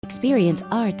Experience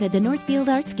art at the Northfield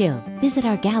Arts Guild. Visit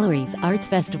our galleries, arts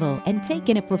festival, and take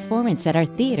in a performance at our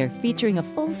theater featuring a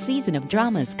full season of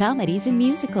dramas, comedies, and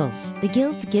musicals. The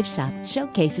Guild's gift shop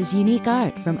showcases unique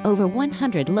art from over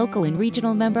 100 local and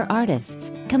regional member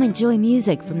artists. Come enjoy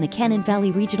music from the Cannon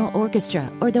Valley Regional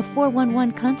Orchestra or the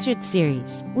 411 Concert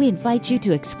Series. We invite you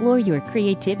to explore your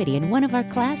creativity in one of our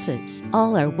classes.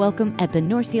 All are welcome at the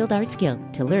Northfield Arts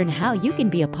Guild. To learn how you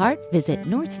can be a part, visit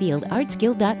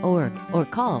northfieldartsguild.org or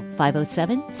call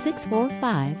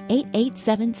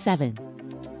 507-645-8877.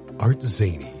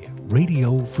 ArtZany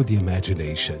Radio for the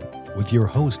Imagination with your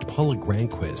host Paula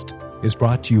Granquist is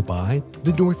brought to you by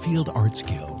the Northfield Arts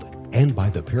Guild and by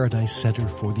the Paradise Center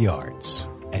for the Arts.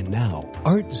 And now,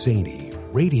 ArtZany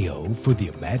Radio for the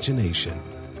Imagination.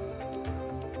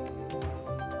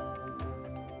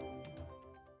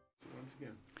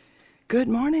 Good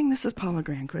morning, this is Paula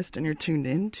Granquist, and you're tuned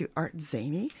in to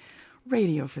ArtZany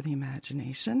Radio for the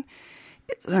Imagination.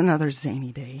 It's another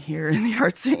zany day here in the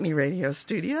ArtZany Radio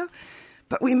studio,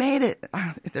 but we made it.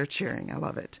 They're cheering. I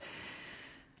love it.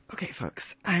 Okay,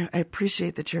 folks, I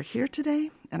appreciate that you're here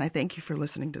today, and I thank you for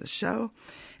listening to the show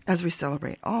as we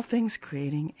celebrate all things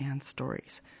creating and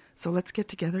stories. So let's get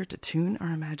together to tune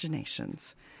our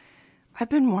imaginations. I've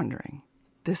been wondering,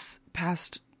 this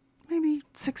past maybe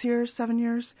 6 years, 7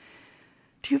 years,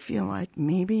 do you feel like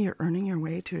maybe you're earning your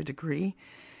way to a degree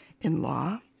in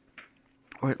law,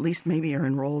 or at least maybe you're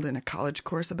enrolled in a college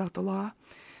course about the law?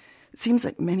 It seems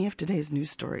like many of today's news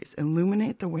stories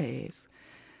illuminate the ways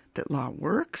that law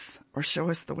works or show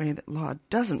us the way that law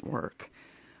doesn't work,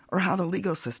 or how the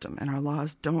legal system and our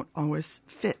laws don't always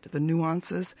fit the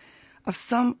nuances of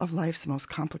some of life's most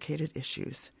complicated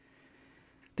issues.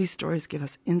 These stories give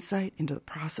us insight into the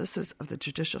processes of the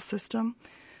judicial system,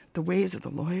 the ways of the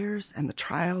lawyers, and the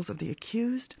trials of the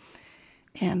accused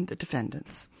and the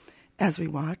defendants. As we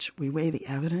watch, we weigh the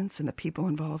evidence and the people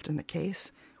involved in the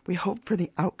case. We hope for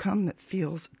the outcome that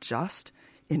feels just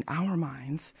in our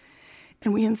minds,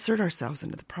 and we insert ourselves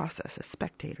into the process as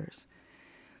spectators.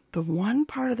 The one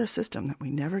part of the system that we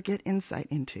never get insight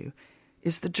into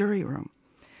is the jury room.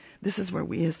 This is where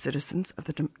we as citizens of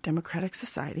the democratic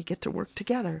society get to work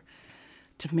together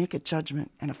to make a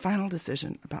judgment and a final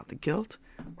decision about the guilt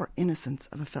or innocence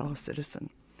of a fellow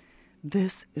citizen.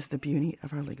 This is the beauty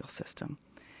of our legal system.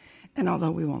 And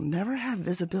although we will never have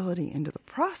visibility into the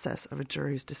process of a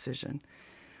jury's decision,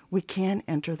 we can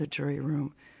enter the jury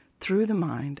room through the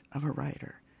mind of a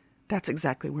writer. That's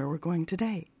exactly where we're going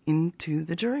today, into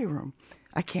the jury room.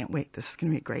 I can't wait. This is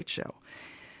going to be a great show.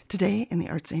 Today in the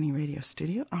ArtZany Radio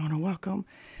studio, I want to welcome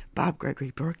Bob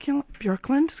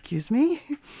Gregory-Bjorklund. Excuse me.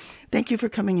 Thank you for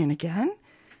coming in again.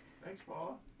 Thanks,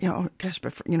 Paula. Gosh,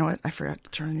 but you know what? I forgot to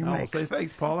turn on your mics. Say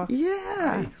thanks, Paula.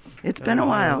 Yeah. Hey. It's been a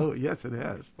while. Yes, it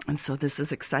has. And so this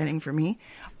is exciting for me.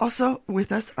 Also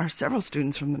with us are several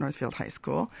students from the Northfield High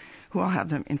School who I'll have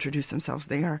them introduce themselves.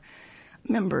 They are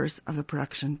members of the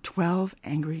production 12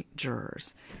 Angry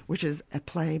Jurors, which is a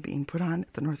play being put on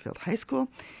at the Northfield High School.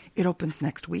 It opens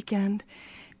next weekend,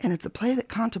 and it's a play that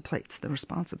contemplates the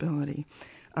responsibility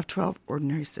of 12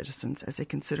 ordinary citizens as they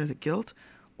consider the guilt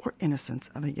or innocence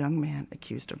of a young man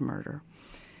accused of murder.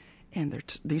 And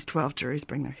these 12 juries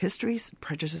bring their histories,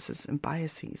 prejudices, and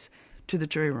biases to the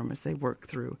jury room as they work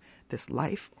through this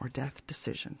life or death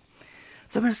decision.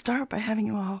 So I'm going to start by having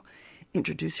you all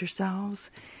introduce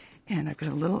yourselves. And I've got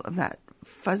a little of that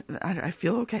fuzz. I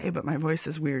feel okay, but my voice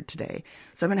is weird today.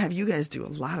 So I'm going to have you guys do a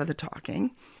lot of the talking.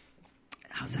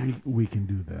 How's that? We can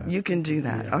do that. You can do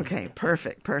that. Yeah. Okay,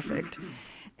 perfect.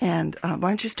 And why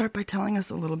don't you start by telling us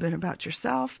a little bit about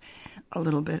yourself, a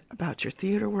little bit about your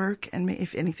theater work, and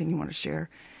if anything you want to share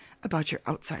about your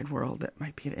outside world that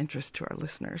might be of interest to our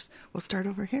listeners. We'll start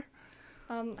over here.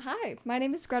 Hi, my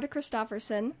name is Greta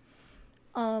Christofferson.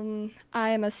 I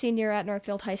am a senior at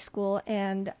Northfield High School,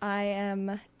 and I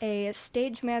am a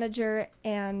stage manager,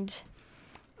 and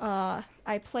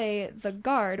I play the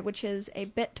guard, which is a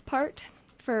bit part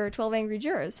for 12 Angry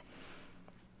Jurors.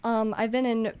 I've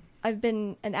been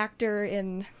an actor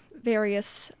in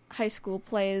various high school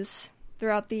plays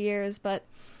throughout the years, but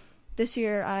this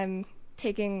year I'm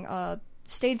taking a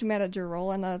stage manager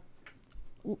role in a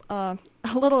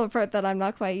little part that I'm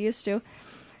not quite used to.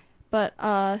 But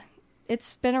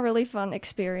it's been a really fun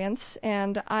experience,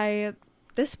 and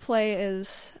this play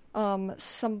is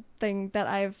something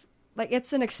that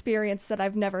it's an experience that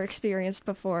I've never experienced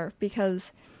before,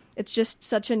 because it's just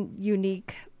such a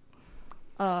unique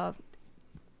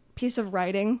piece of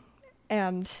writing,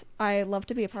 and I love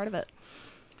to be a part of it.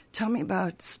 Tell me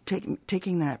about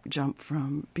taking that jump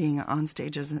from being on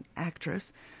stage as an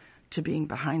actress to being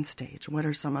behind stage. What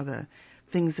are some of the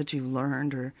things that you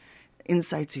learned or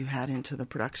insights you had into the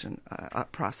production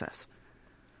process.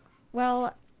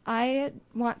 Well, I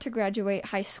want to graduate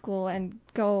high school and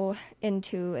go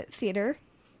into theater.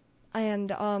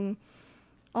 And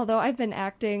although I've been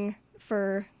acting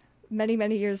for many,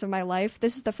 many years of my life,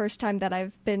 this is the first time that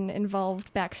I've been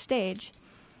involved backstage.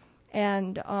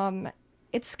 And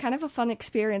it's kind of a fun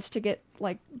experience to get,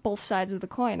 like, both sides of the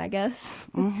coin, I guess.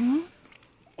 Mm-hmm.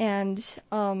 And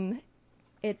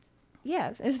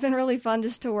it's been really fun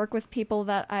just to work with people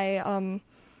that I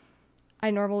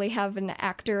normally have an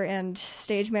actor and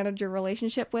stage manager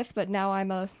relationship with, but now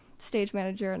I'm a stage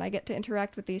manager and I get to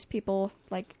interact with these people,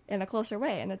 like, in a closer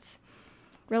way, and it's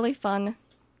really fun.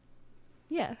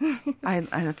 Yeah.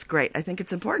 That's great. I think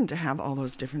it's important to have all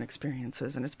those different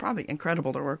experiences, and it's probably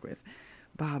incredible to work with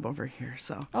Bob over here.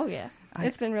 So. Oh, yeah.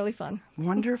 It's been really fun.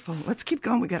 Wonderful. Let's keep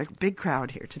going. We got a big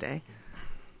crowd here today.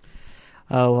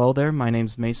 Hello there. My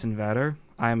name's Mason Vatter.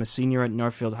 I'm a senior at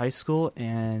Northfield High School,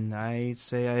 and I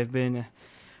say I've been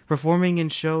performing in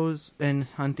shows and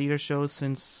on theater shows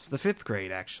since the 5th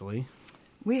grade, actually.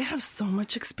 We have so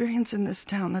much experience in this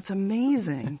town. That's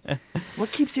amazing.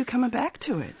 What keeps you coming back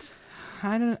to it?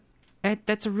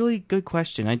 That's a really good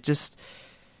question.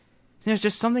 There's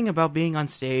just something about being on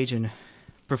stage and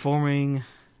performing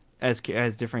as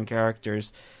different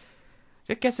characters.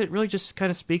 I guess it really just kind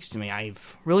of speaks to me.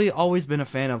 I've really always been a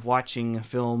fan of watching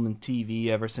film and TV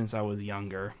ever since I was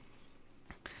younger.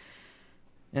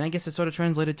 And I guess it sort of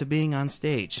translated to being on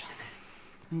stage.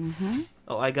 Mm-hmm.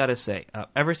 Oh, I gotta say,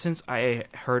 ever since I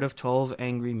heard of 12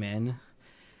 Angry Men,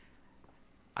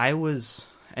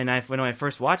 when I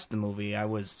first watched the movie, I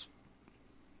was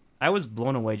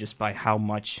blown away just by how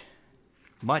much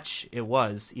it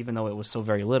was, even though it was so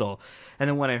very little. And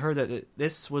then when I heard that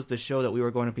this was the show that we were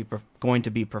going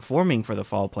to be performing for the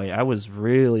fall play, I was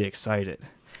really excited.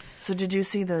 So did you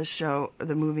see the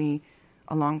movie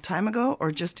a long time ago, or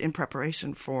just in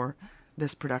preparation for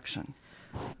this production?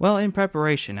 Well, in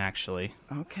preparation, actually.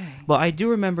 Okay. Well, I do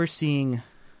remember seeing...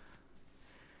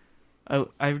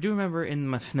 I do remember in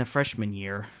the freshman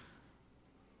year,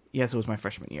 yes, it was my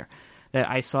freshman year, that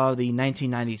I saw the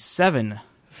 1997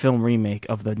 film remake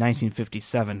of the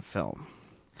 1957 film.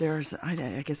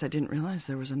 I guess I didn't realize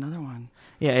there was another one.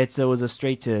 Yeah, it was a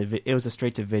straight to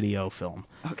video film.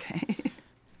 Okay.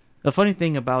 The funny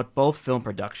thing about both film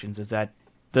productions is that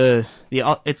they're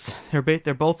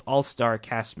both all-star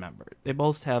cast members. They're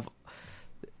both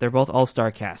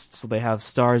all-star casts, so they have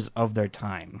stars of their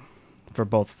time for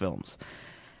both films.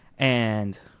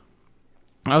 And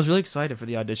I was really excited for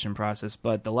the audition process,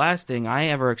 but the last thing I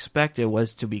ever expected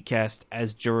was to be cast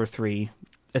as Juror 3,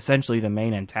 essentially the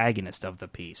main antagonist of the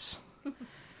piece.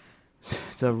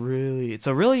 It's a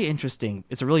really interesting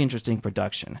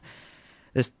production.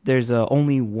 There's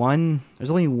only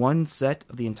one set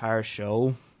of the entire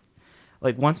show.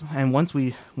 Once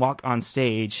we walk on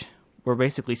stage, we're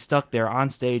basically stuck there on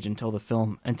stage until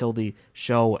the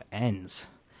show ends.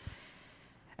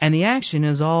 And the action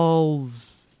is all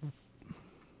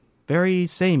very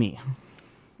samey.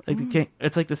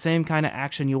 It's like the same kind of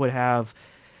action you would have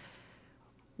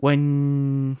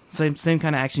same kind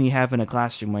of action you have in a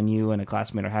classroom when you and a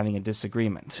classmate are having a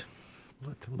disagreement.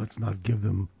 Let's not give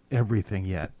them everything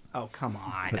yet. Oh, come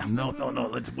on. But no,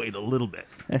 let's wait a little bit.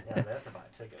 Yeah, they have to buy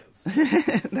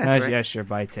tickets. That's right. Yeah, sure,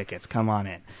 buy tickets. Come on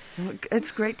in.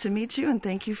 It's great to meet you, and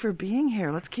thank you for being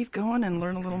here. Let's keep going and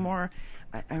learn a little more.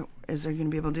 Is there going to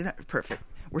be able to do that? Perfect.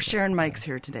 We're sharing mics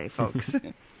here today, folks.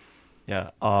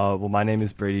 Yeah. Well, my name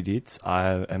is Brady Dietz.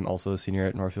 I am also a senior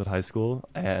at Northfield High School,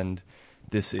 and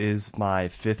this is my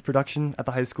 5th production at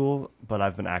the high school, but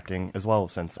I've been acting as well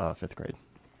since 5th grade.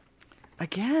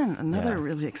 Again, another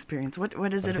really experience.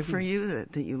 What is it for you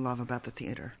that you love about the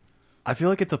theater? I feel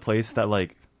like it's a place that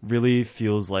really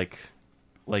feels like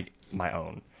my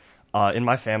own. In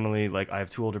my family, I have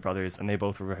 2 older brothers, and they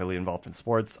both were really involved in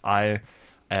sports. I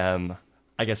am,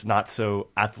 I guess, not so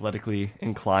athletically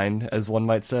inclined as one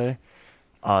might say.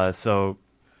 So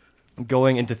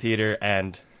going into theater,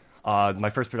 and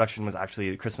my first production was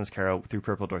actually Christmas Carol through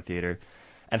Purple Door Theater,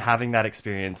 and having that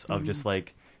experience of just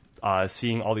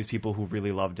seeing all these people who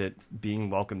really loved it, being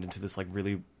welcomed into this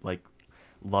really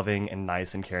loving and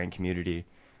nice and caring community,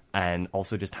 and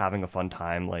also just having a fun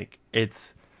time.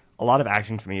 It's a lot of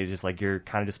acting for me is just you're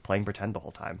kind of just playing pretend the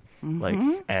whole time.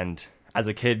 And as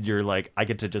a kid, you're I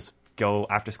get to just go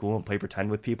after school and play pretend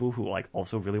with people who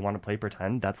also really want to play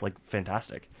pretend. That's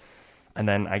fantastic. And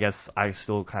then I guess I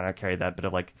still kind of carry that bit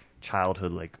of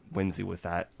childhood whimsy with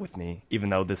me, even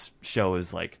though this show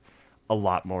is a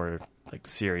lot more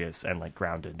serious and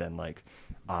grounded than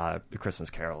A Christmas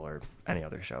Carol or any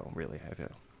other show, really. I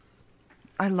feel.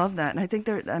 I love that, and I think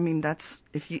that's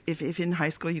if in high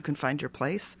school you can find your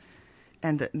place,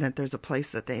 and that there's a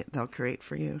place that they'll create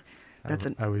for you.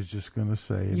 I was just going to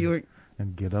say,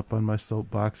 and get up on my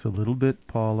soapbox a little bit,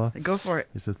 Paula. Go for it.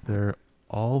 Is that there are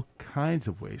all kinds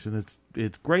of ways, and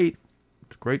it's great.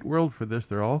 It's a great world for this.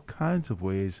 There are all kinds of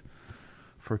ways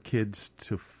for kids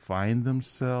to find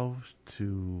themselves,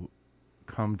 to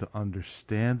come to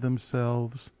understand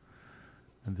themselves,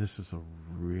 and this is a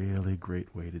really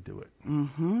great way to do it.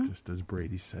 Mm-hmm. Just as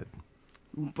Brady said.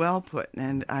 Well put,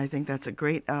 and I think that's a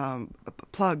great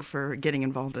plug for getting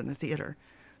involved in the theater.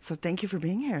 So thank you for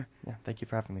being here. Yeah, thank you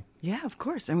for having me. Yeah, of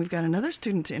course. And we've got another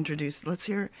student to introduce. Let's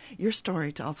hear your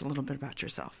story. Tell us a little bit about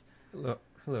yourself.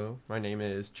 Hello. My name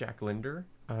is Jack Linder.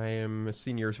 I am a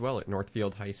senior as well at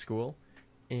Northfield High School.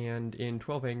 And in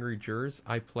 12 Angry Jurors,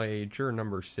 I play juror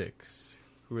number 6,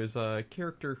 who is a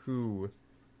character who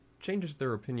changes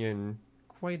their opinion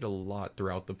quite a lot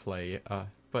throughout the play,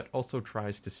 but also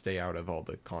tries to stay out of all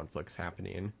the conflicts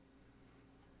happening.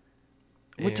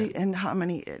 And how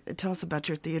many? Tell us about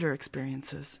your theater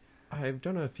experiences. I've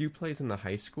done a few plays in the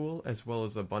high school, as well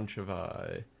as a bunch of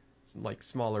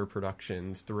smaller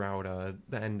productions throughout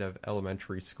the end of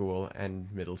elementary school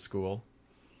and middle school.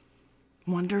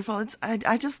 Wonderful!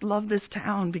 I just love this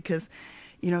town because,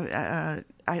 I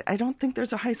don't think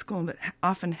there's a high school that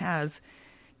often has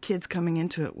kids coming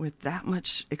into it with that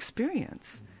much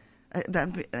experience. I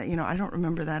don't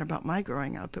remember that about my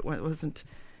growing up. It wasn't.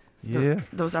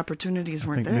 Those opportunities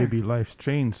weren't there. Maybe life's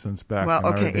changed since back. Well, in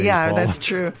our days, yeah, that's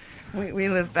true. We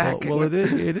live back. Well, it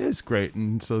is great,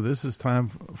 and so this is time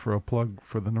for a plug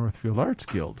for the Northfield Arts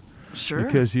Guild. Sure.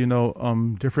 Because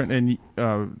different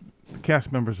and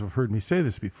cast members have heard me say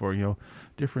this before.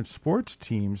 Different sports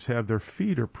teams have their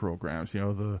feeder programs.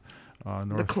 The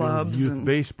Northfield Youth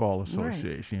Baseball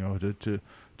Association. Right.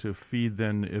 To feed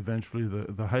then eventually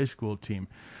the high school team.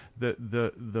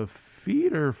 The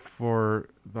feeder for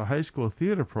the high school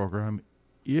theater program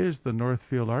is the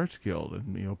Northfield Arts Guild,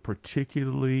 and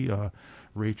particularly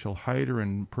Rachel Hyder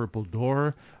and Purple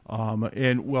Door,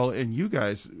 and you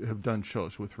guys have done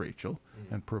shows with Rachel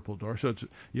and Purple Door, so it's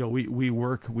we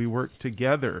work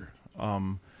together,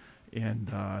 and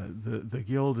the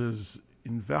guild is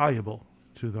invaluable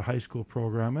to the high school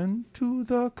program and to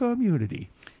the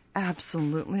community.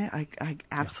 Absolutely. I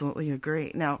absolutely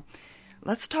agree. Now,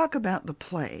 let's talk about the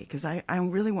play, because I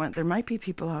really there might be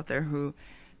people out there who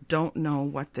don't know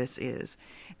what this is.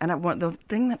 And the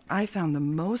thing that I found the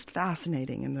most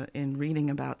fascinating in reading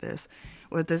about this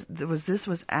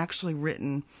was actually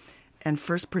written and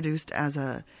first produced as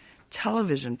a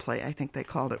television play, I think they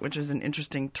called it, which is an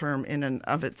interesting term in and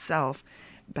of itself,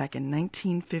 back in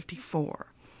 1954.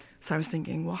 So I was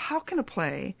thinking, well, how can a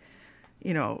play...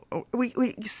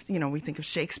 we think of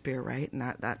Shakespeare, right? And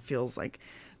that feels like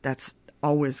that's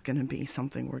always going to be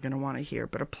something we're going to want to hear.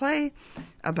 But a play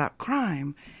about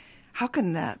crime, how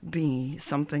can that be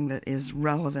something that is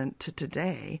relevant to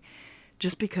today,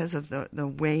 just because of the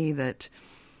way that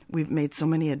we've made so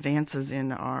many advances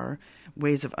in our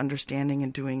ways of understanding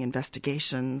and doing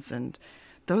investigations and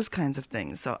those kinds of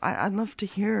things. So I'd love to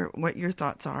hear what your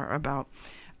thoughts are about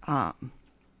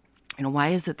why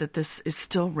is it that this is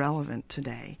still relevant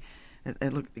today?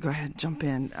 Go ahead, jump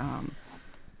in.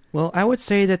 Well, I would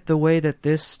say that the way that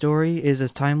this story is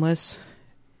as timeless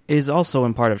is also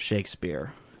in part of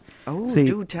Shakespeare. Oh,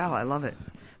 do tell. I love it.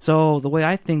 So the way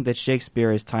I think that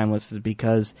Shakespeare is timeless is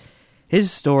because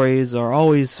his stories are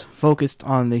always focused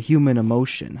on the human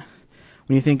emotion.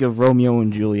 When you think of Romeo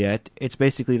and Juliet, it's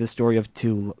basically the story of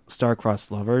two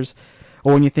star-crossed lovers.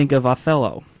 Or when you think of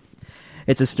Othello,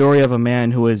 it's a story of a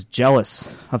man who is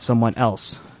jealous of someone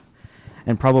else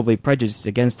and probably prejudiced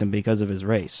against him because of his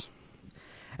race.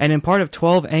 And in part of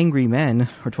 12 Angry Men,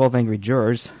 or 12 Angry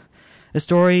Jurors, the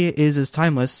story is as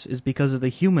timeless is because of the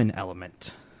human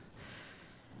element.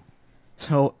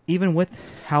 So even with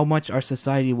how much our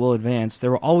society will advance,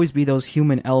 there will always be those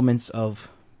human elements of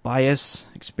bias,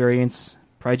 experience,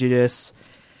 prejudice,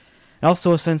 and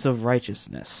also a sense of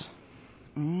righteousness.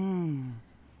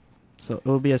 So it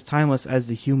will be as timeless as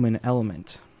the human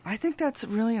element. I think that's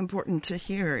really important to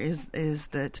hear, is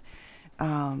that,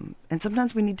 and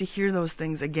sometimes we need to hear those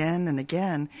things again and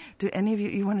again. Do any of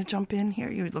you want to jump in here?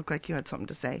 You look like you had something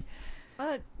to say.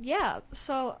 Yeah,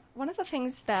 so one of the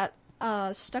things that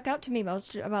stuck out to me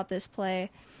most about this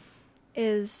play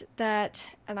is that,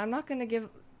 and I'm not going to give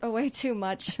away too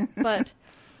much, but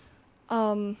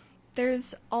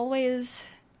there's always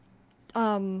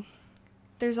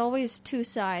two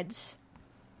sides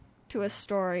to a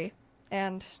story,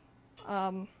 and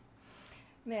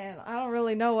man, I don't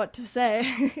really know what to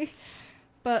say.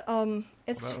 But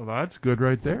it's well, that's good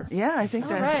right there. Yeah, I think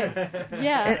that's right.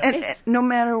 Yeah, and no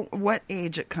matter what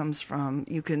age it comes from,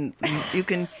 you can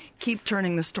keep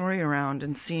turning the story around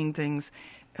and seeing things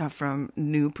from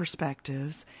new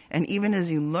perspectives. And even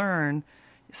as you learn,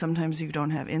 sometimes you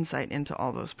don't have insight into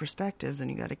all those perspectives,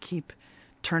 and you got to keep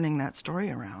turning that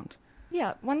story around.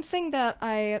 Yeah, one thing that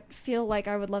I feel like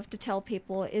I would love to tell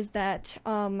people is that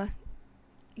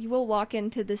you will walk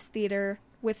into this theater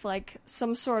with like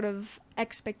some sort of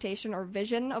expectation or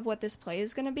vision of what this play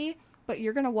is going to be, but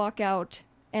you're going to walk out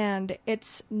and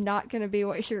it's not going to be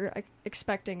what you're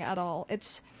expecting at all.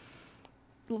 It's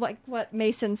like what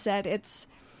Mason said, it's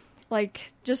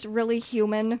like just really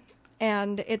human,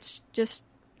 and it's just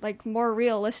like more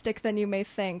realistic than you may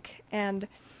think. And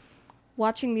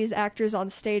watching these actors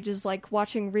on stage is like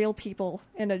watching real people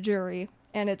in a jury,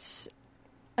 and it's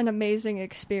an amazing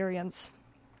experience.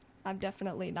 I'm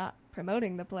definitely not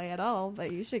promoting the play at all,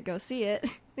 but you should go see it.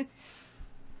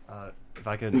 If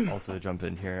I could also jump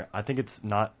in here, I think it's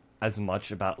not as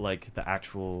much about like the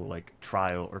actual like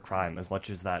trial or crime as much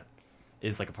as that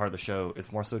is like a part of the show.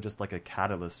 It's more so just like a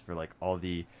catalyst for like all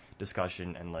the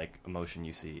discussion and like emotion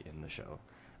you see in the show.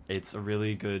 It's a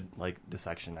really good like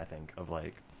dissection, I think, of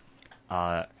like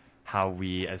how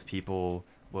we as people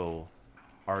will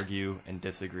argue and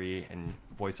disagree and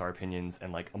voice our opinions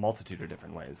in like a multitude of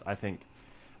different ways. I think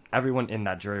everyone in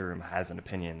that jury room has an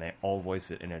opinion. They all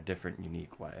voice it in a different,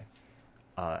 unique way.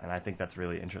 And I think that's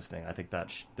really interesting. I think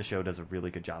that the show does a really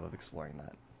good job of exploring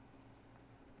that.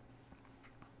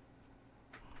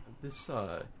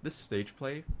 This stage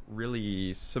play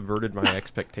really subverted my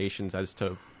expectations as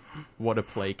to what a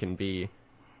play can be.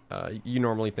 You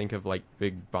normally think of like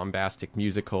big bombastic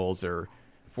musicals or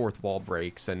fourth wall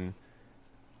breaks, and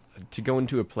to go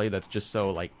into a play that's just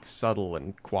so like subtle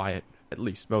and quiet, at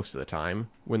least most of the time,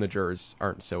 when the jurors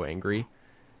aren't so angry.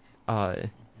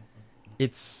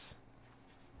 It's,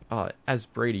 as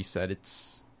Brady said,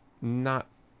 it's not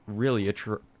really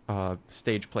a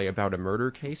stage play about a murder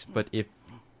case, but if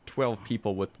 12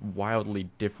 people with wildly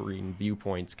differing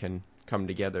viewpoints can come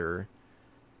together,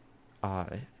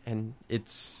 and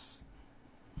it's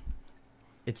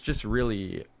just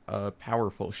really a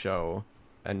powerful show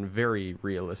and very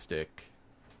realistic.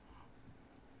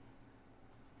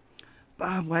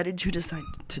 Bob, why did you decide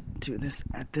to do this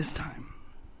at this time?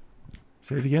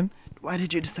 Say it again? Why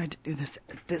did you decide to do this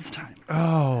at this time?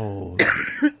 Oh.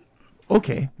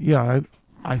 Okay. Yeah,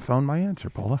 I found my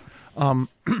answer, Paula.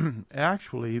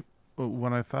 Actually,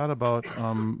 when I thought about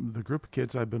the group of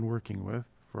kids I've been working with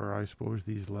for, I suppose,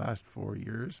 these last 4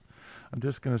 years, I'm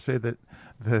just going to say that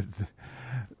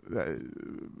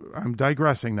I'm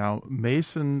digressing now.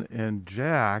 Mason and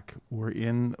Jack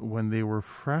when they were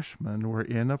freshmen, were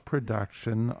in a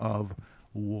production of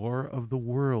War of the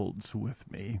Worlds with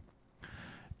me.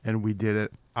 And we did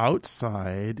it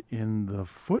outside in the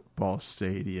football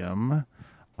stadium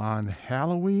on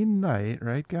Halloween night,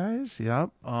 right, guys? Yep.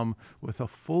 With a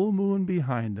full moon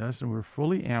behind us, and we're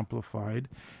fully amplified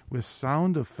with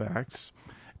sound effects.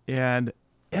 And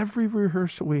every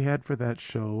rehearsal we had for that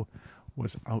show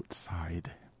was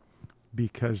outside,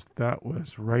 because that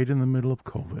was right in the middle of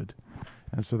COVID.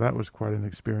 And so that was quite an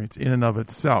experience in and of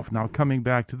itself. Now, coming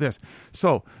back to this.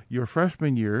 So, your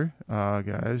freshman year,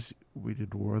 guys, we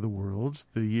did War of the Worlds.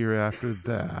 The year after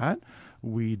that,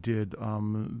 we did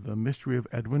The Mystery of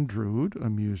Edwin Drood, a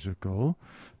musical.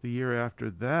 The year after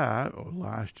that,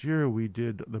 last year, we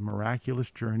did The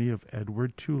Miraculous Journey of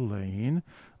Edward Tulane,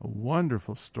 a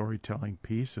wonderful storytelling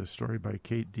piece, a story by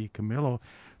Kate DiCamillo.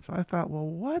 So I thought, well,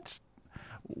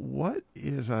 what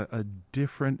is a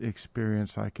different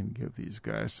experience I can give these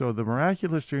guys? So The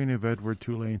Miraculous Journey of Edward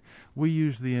Tulane, we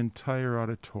used the entire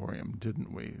auditorium,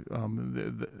 didn't we?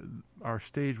 Our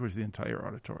stage was the entire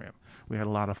auditorium. We had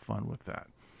a lot of fun with that.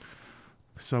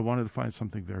 So I wanted to find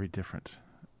something very different.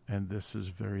 And this is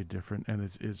very different, and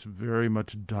it's very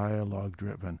much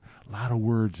dialogue-driven. A lot of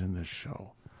words in this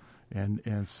show. And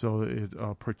so it's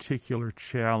a particular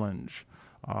challenge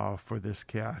for this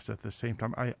cast. At the same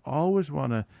time, I always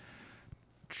want to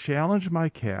challenge my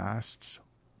casts,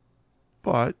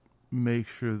 but make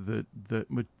sure that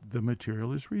the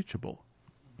material is reachable.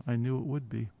 I knew it would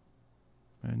be,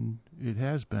 and it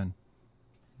has been.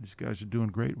 These guys are doing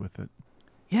great with it.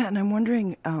 Yeah, and I'm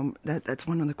wondering, that's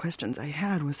one of the questions I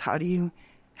had, was how do you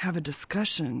have a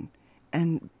discussion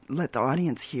and let the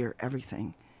audience hear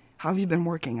everything? How have you been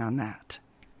working on that?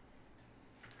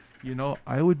 You know,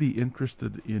 I would be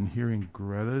interested in hearing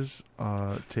Greta's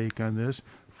take on this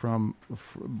from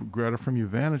Greta, from your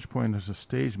vantage point as a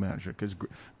stage manager, because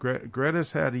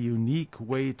Greta's had a unique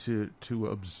way to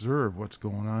observe what's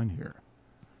going on here.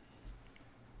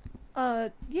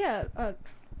 Yeah.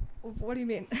 What do you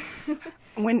mean?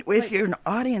 If you're an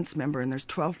audience member and there's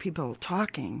 12 people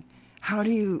talking, how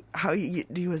do you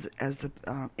as the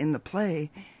in the play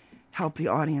help the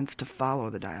audience to follow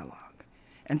the dialogue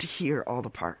and to hear all the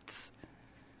parts?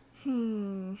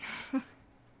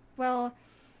 Well,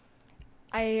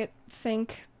 I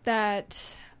think that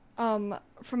from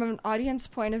an audience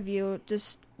point of view,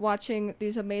 just watching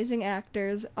these amazing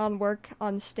actors work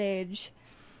on stage,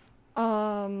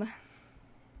 I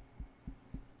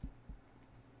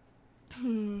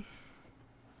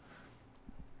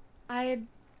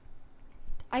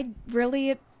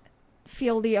really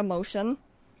feel the emotion.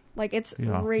 Like, it's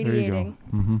radiating.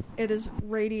 Mm-hmm. It is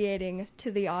radiating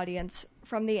to the audience,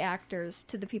 from the actors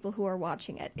to the people who are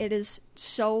watching it. It is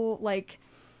so, like,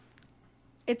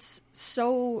 it's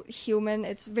so human.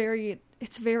 It's very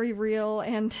real,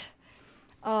 and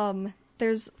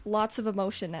there's lots of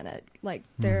emotion in it. Like,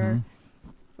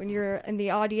 when you're in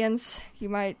the audience, you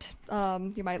might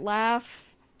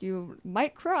laugh, you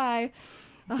might cry,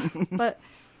 but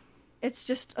it's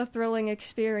just a thrilling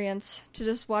experience to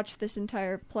just watch this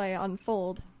entire play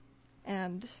unfold.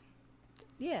 And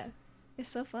yeah, it's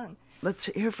so fun. Let's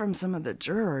hear from some of the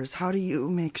jurors. How do you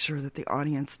make sure that the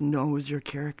audience knows your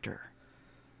character?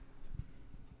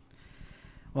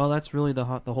 Well, that's really the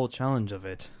whole challenge of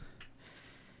it.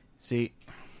 See,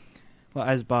 well,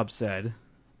 as Bob said,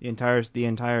 the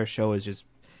entire show is just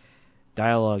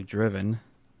dialogue driven.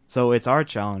 So it's our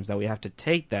challenge that we have to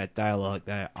take that dialogue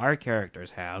that our characters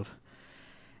have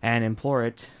and implore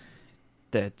it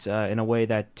that in a way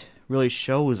that really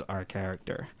shows our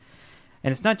character.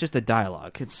 And it's not just the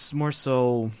dialogue. It's more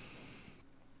so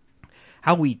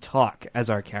how we talk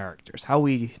as our characters, how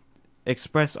we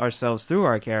express ourselves through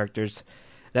our characters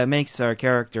that makes our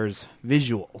characters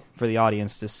visual for the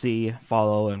audience to see,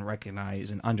 follow, and recognize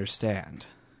and understand.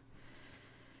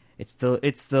 It's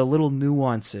the little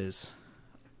nuances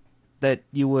that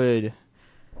you would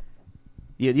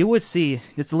see.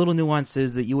 It's the little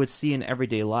nuances that you would see in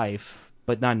everyday life,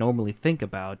 but not normally think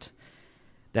about.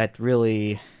 That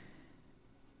really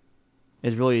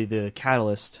is really the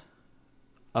catalyst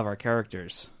of our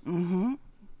characters. Mm-hmm.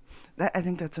 I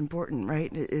think that's important,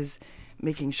 right? It is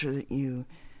making sure that you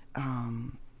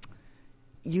as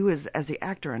the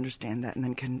actor understand that and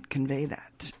then can convey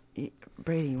that.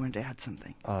 Brady, you wanted to add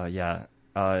something? Yeah.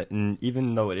 And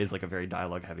even though it is like a very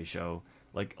dialogue-heavy show,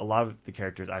 like a lot of the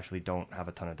characters actually don't have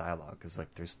a ton of dialogue because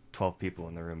like there's 12 people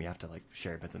in the room. You have to like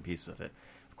share bits and pieces of it.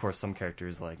 Of course, some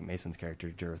characters like Mason's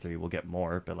character, Juror 3, will get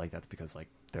more, but like that's because like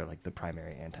they're like the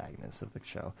primary antagonists of the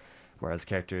show. Whereas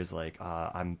characters like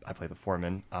I play the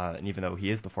foreman, and even though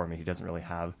he is the foreman, he doesn't really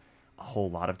have a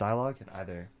whole lot of dialogue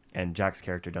and Jack's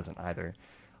character doesn't either.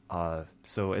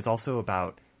 So it's also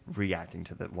about reacting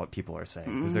to what people are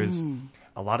saying, because there's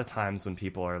a lot of times when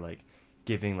people are like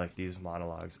giving like these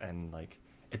monologues, and like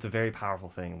it's a very powerful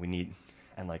thing.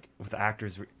 And like with the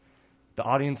actors, the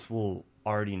audience will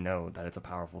already know that it's a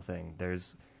powerful thing.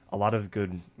 There's a lot of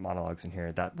good monologues in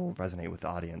here that will resonate with the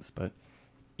audience, but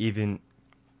even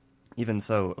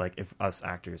so, like if us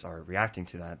actors are reacting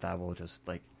to that will just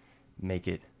like make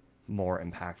it more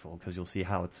impactful, because you'll see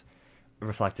how it's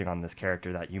reflecting on this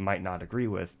character that you might not agree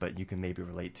with, but you can maybe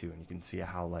relate to, and you can see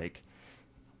how like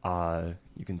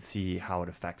you can see how it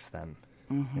affects them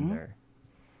in their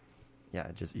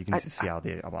you can see how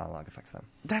the monologue affects them.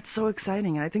 That's so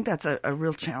exciting, and I think that's a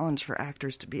real challenge for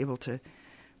actors to be able to,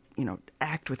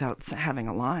 act without having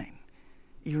a line.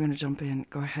 You're going to jump in.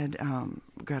 Go ahead,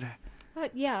 Greta.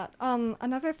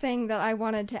 Another thing that I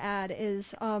wanted to add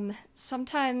is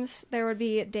sometimes there would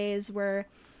be days where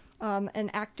an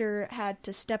actor had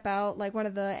to step out, like one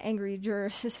of the angry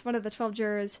jurors, one of the 12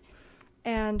 jurors,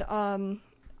 and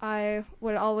I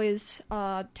would always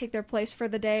take their place for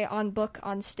the day on book,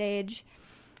 on stage,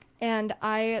 and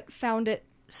I found it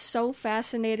so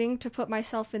fascinating to put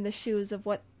myself in the shoes of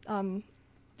what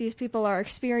these people are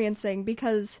experiencing,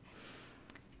 because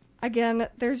again,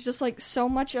 there's just like so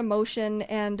much emotion,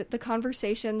 and the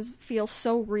conversations feel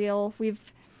so real.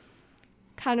 We've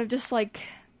kind of just like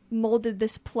molded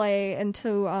this play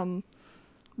into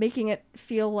making it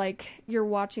feel like you're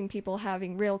watching people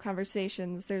having real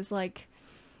conversations. There's like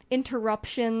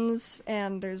interruptions,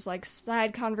 and there's like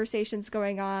side conversations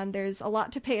going on. There's a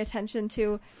lot to pay attention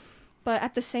to, but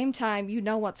at the same time, you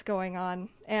know what's going on,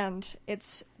 and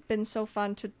it's been so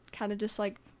fun to kind of just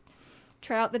like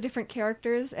try out the different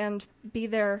characters and be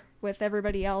there with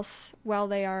everybody else while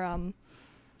they are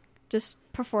just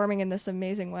performing in this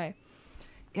amazing way.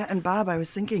 Yeah, and Bob, I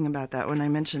was thinking about that when I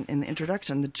mentioned in the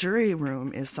introduction, the jury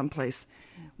room is someplace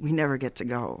we never get to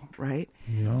go, right?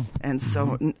 Yeah. And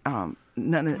so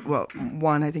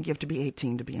one, I think you have to be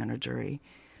 18 to be on a jury.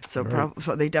 So, Right.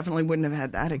 so they definitely wouldn't have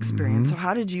had that experience. So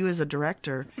how did you as a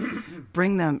director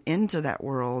bring them into that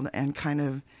world and kind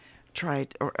of try,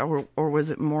 or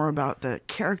was it more about the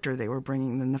character they were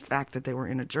bringing than the fact that they were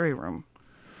in a jury room?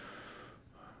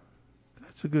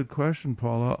 That's a good question,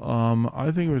 Paula.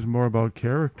 I think it was more about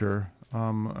character.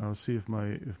 I'll see if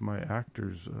my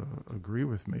actors agree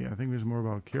with me. I think it was more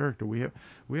about character.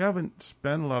 We haven't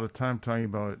spent a lot of time talking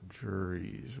about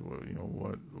juries.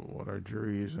 What are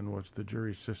juries and what's the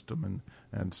jury system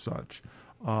and such,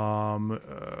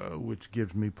 which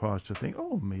gives me pause to think,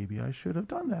 oh, maybe I should have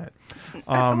done that.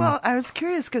 Well, I was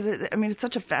curious because it's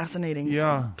such a fascinating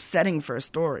setting for a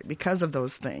story because of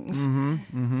those things. Mm-hmm,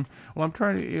 mm-hmm. Well, I'm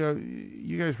trying to.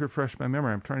 You guys refresh my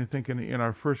memory. I'm trying to think. In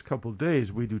our first couple of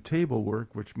days, we do table work,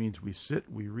 which means we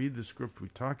sit, we read the script, we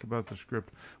talk about the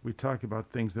script, we talk about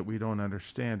things that we don't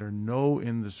understand or know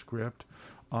in the script.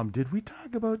 Did we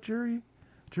talk about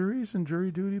juries and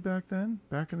jury duty back then?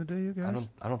 Back in the day, you guys?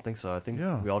 I don't think so. I think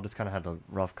we all just kind of had a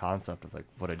rough concept of like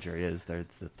what a jury is. There's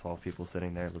the 12 people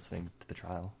sitting there listening to the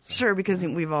trial. So. Sure, because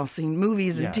we've all seen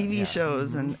movies and TV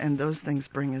shows, and those things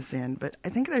bring us in. But I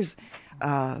think there's,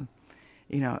 a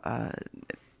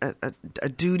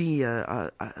duty,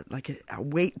 like a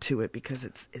weight to it because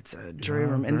it's a jury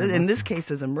room. And in this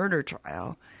case, is a murder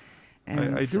trial.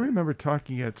 And I do remember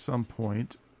talking at some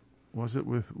point, was it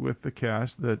with the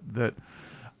cast, that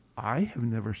I have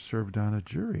never served on a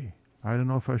jury. I don't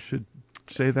know if I should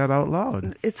say that out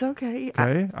loud. It's okay.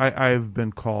 Okay, I've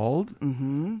been called,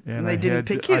 and they didn't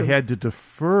pick you. I had to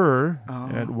defer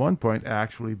at one point,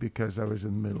 actually, because I was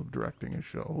in the middle of directing a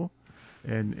show,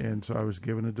 and so I was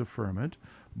given a deferment.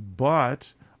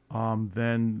 But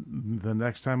then the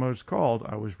next time I was called,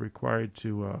 I was required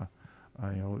to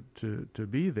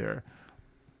be there.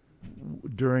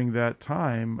 During that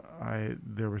time,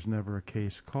 there was never a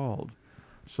case called.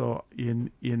 So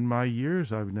in my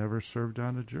years, I've never served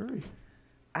on a jury.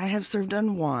 I have served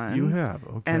on one. You have,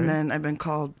 okay. And then I've been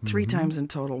called 3 times in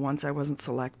total. Once I wasn't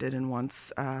selected, and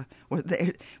once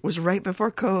it was right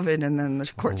before COVID, and then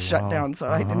the court shut down, so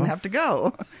I didn't have to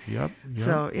go. Yep.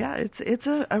 So yeah, it's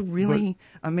a really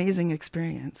amazing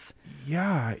experience.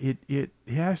 Yeah, it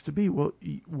has to be. Well,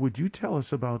 would you tell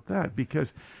us about that?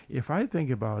 Because if I think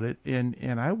about it,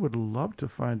 and I would love to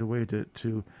find a way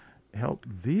to help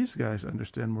these guys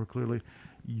understand more clearly,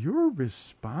 you're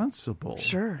responsible.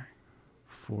 Sure.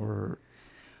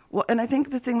 Well, and I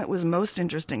think the thing that was most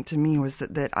interesting to me was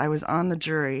that I was on the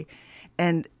jury,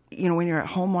 and when you're at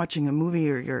home watching a movie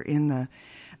or you're in the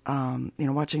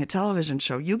watching a television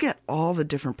show, you get all the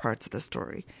different parts of the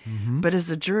story. Mm-hmm. But as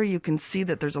a jury, you can see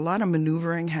that there's a lot of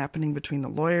maneuvering happening between the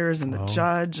lawyers and the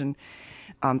judge, and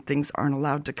things aren't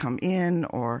allowed to come in,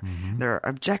 or there are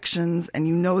objections,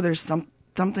 and there's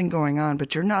something going on,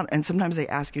 but you're not, and sometimes they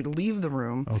ask you to leave the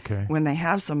room when they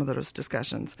have some of those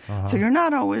discussions. So you're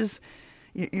not always,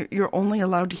 you're only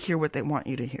allowed to hear what they want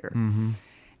you to hear. Mm-hmm.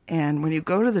 And when you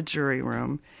go to the jury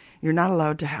room, you're not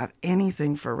allowed to have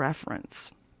anything for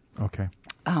reference. Okay.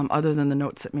 Other than the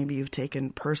notes that maybe you've taken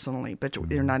personally, but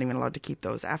you're not even allowed to keep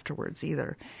those afterwards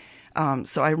either.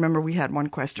 So I remember we had one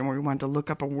question where we wanted to look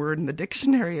up a word in the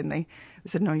dictionary, and they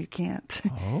said, no, you can't.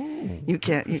 You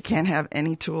can't have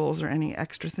any tools or any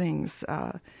extra things.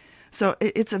 So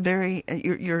it's a very,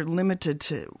 you're limited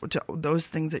to those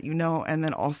things that and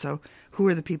then also who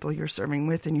are the people you're serving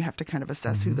with, and you have to kind of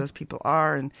assess who those people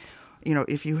are, and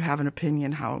if you have an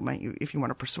opinion, how might you, if you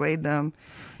want to persuade them.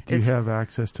 Do you have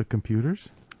access to computers?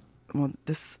 Well,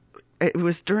 it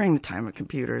was during the time of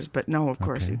computers, but no, of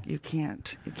course you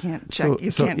can't. You can't check.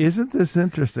 So isn't this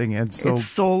interesting? And so it's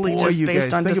solely just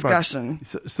based on discussion.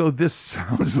 So this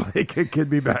sounds like it could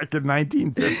be back in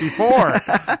 1954.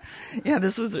 Yeah,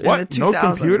 this was in what? the 2000s. No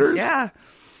computers?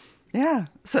 Yeah.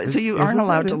 So you aren't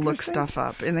allowed to look stuff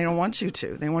up, and they don't want you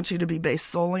to. They want you to be based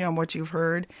solely on what you've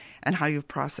heard and how you've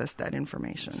processed that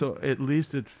information. So at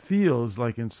least it feels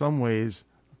like in some ways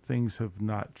things have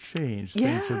not changed.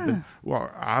 Yeah. Things have been,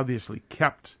 obviously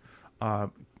kept,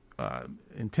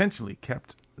 intentionally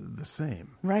kept the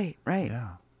same. Right.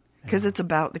 Yeah. Because it's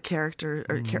about the character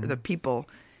or the people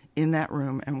in that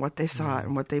room and what they saw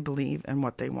and what they believe and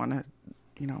what they want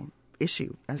to,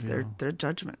 issue as their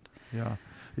judgment. Yeah.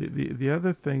 The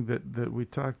other thing that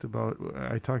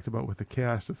I talked about with the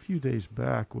cast a few days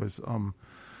back was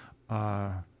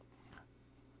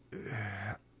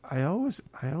I always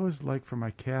like for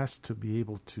my cast to be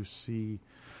able to see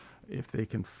if they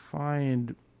can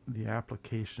find the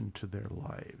application to their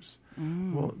lives.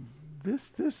 Well,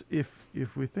 this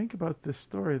if we think about this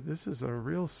story, this is a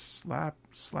real slap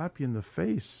you in the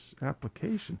face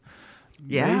application.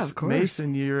 Yeah, of course.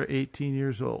 Mason, you're 18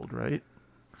 years old, right?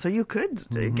 So you could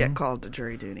get called to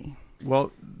jury duty.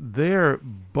 Well,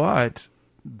 but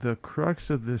the crux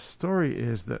of this story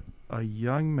is that a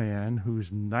young man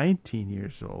who's 19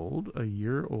 years old, a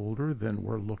year older than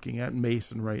we're looking at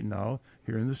Mason right now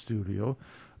here in the studio,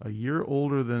 a year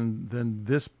older than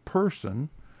this person,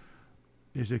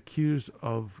 is accused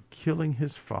of killing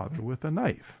his father with a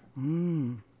knife.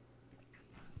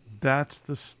 That's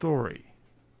the story.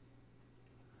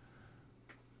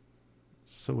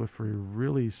 So if we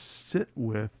really sit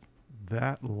with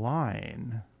that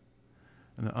line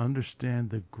and understand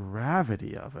the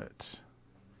gravity of it,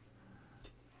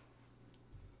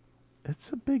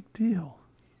 it's a big deal.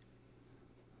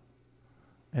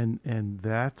 And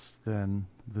that's then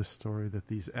the story that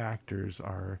these actors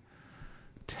are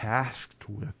tasked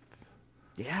with.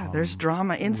 Yeah, there's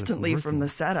drama instantly from the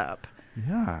setup.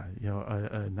 Yeah,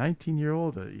 a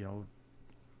 19-year-old,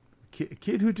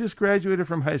 kid who just graduated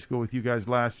from high school with you guys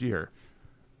last year,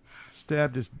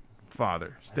 stabbed his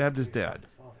father, stabbed his dad.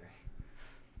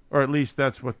 Or at least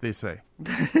that's what they say. You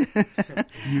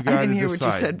got I didn't hear decide.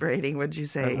 what you said, Brady. What'd you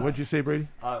say? What'd you say, Brady?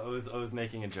 I was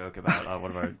making a joke about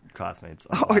one of our classmates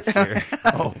last year.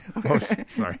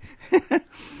 Sorry.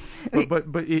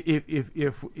 But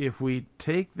if we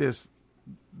take this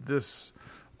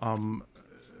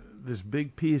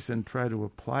big piece and try to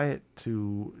apply it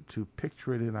to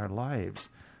picture it in our lives,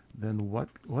 then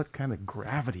what kind of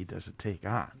gravity does it take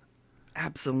on?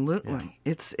 Absolutely.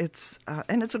 Yeah. It's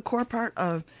and it's a core part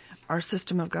of our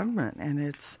system of government, and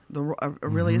it's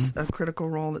really a critical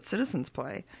role that citizens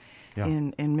play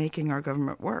in making our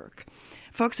government work.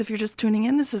 Folks, if you're just tuning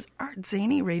in, this is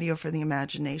ArtZany Radio for the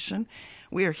Imagination.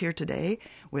 We are here today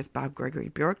with Bob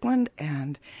Gregory-Bjorklund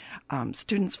and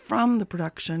students from the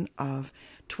production of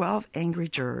 12 Angry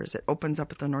Jurors. It opens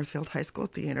up at the Northfield High School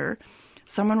Theater.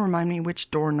 Someone remind me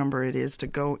which door number it is to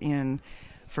go in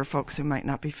for folks who might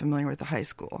not be familiar with the high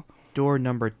school. Door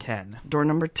number 10. Door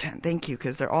number 10. Thank you,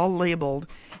 because they're all labeled.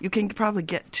 You can probably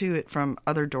get to it from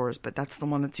other doors, but that's the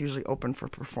one that's usually open for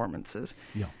performances.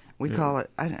 Yeah. We call it,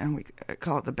 and we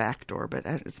call it the back door, but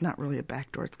it's not really a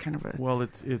back door. It's kind of a... Well,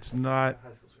 it's not...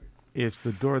 It's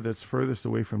the door that's furthest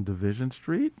away from Division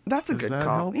Street. That's a good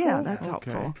call. Helpful? Yeah, that's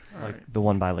helpful. Like the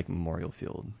one by Memorial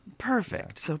Field.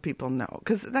 Perfect. Yeah. So people know,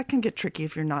 because that can get tricky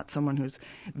if you're not someone who's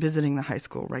visiting the high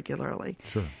school regularly.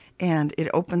 Sure. And it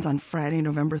opens on Friday,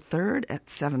 November 3rd at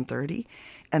 7:30,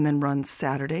 and then runs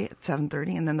Saturday at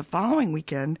 7:30, and then the following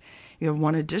weekend you have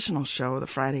one additional show, the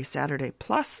Friday, Saturday,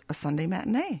 plus a Sunday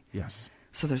matinee. Yes.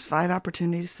 So there's 5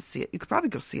 opportunities to see it. You could probably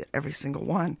go see it every single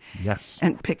one. Yes.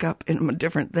 And pick up in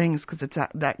different things because it's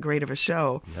that great of a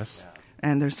show. Yes.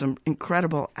 And there's some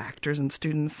incredible actors and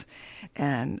students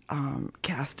and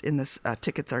cast in this.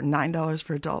 Tickets are $9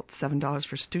 for adults, $7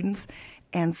 for students,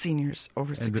 and seniors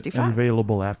over 65. And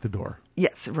available at the door.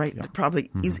 Yes, right. Yeah.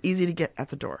 Probably easy to get at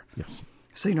the door. Yes.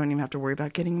 So you don't even have to worry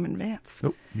about getting them in advance.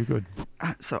 Nope, you're good.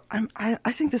 So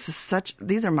I think this is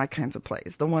these are my kinds of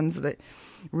plays, the ones that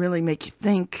really make you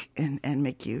think and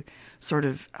make you sort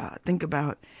of think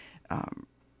about,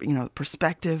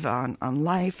 perspective on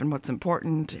life and what's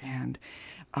important, and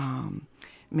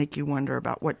make you wonder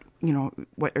about what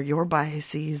are your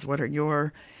biases, what are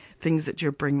your things that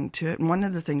you're bringing to it. And one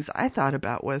of the things I thought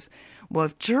about was, well,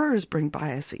 if jurors bring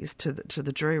biases to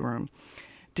the jury room,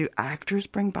 do actors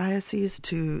bring biases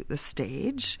to the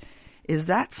stage? Is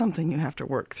that something you have to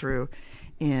work through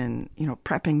in,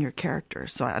 prepping your character?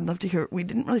 So I'd love to hear. We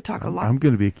didn't really talk a lot. I'm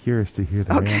going to be curious to hear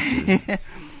the answers.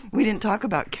 We didn't talk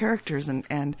about characters,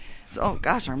 and so, oh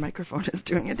gosh, our microphone is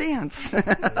doing a dance.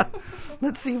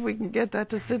 Let's see if we can get that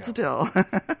to sit still.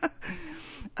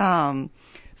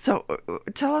 So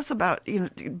tell us about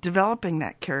developing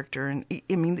that character, and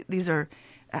I mean these are.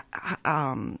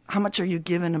 How much are you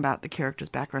given about the character's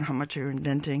background? How much are you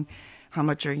inventing? How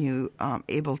much are you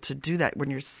able to do that when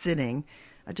you're sitting?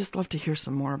 I'd just love to hear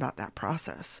some more about that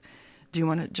process. Do you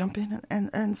want to jump in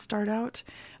and start out,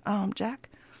 Jack?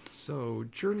 So,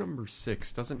 juror number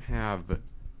 6 doesn't have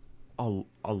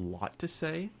a lot to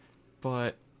say,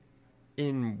 but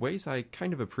in ways I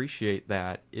kind of appreciate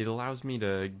that it allows me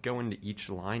to go into each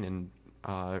line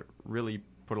and really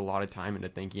put a lot of time into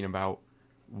thinking about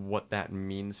what that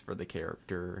means for the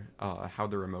character, how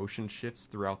their emotion shifts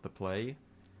throughout the play,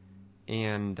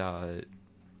 and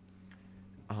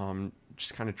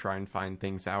just kind of try and find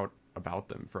things out about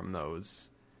them from those.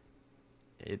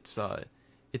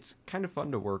 It's kind of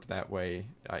fun to work that way.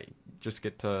 I just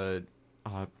get to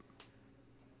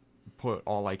put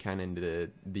all I can into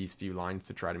these few lines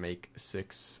to try to make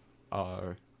 6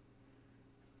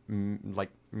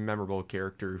 memorable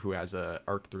character who has a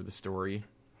arc through the story.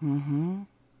 Mm-hmm.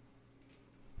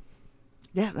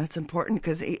 Yeah, that's important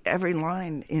because every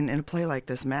line in a play like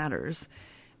this matters.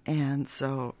 And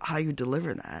so how you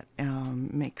deliver that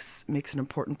makes an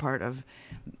important part of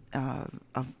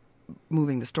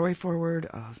moving the story forward,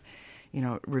 of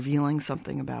revealing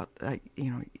something about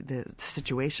the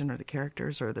situation or the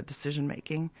characters or the decision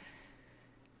making.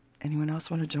 Anyone else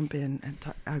want to jump in and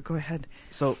talk? Go ahead.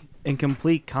 So, in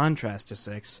complete contrast to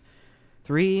 6,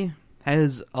 3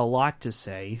 has a lot to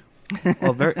say,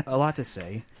 a lot to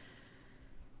say,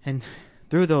 and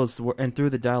through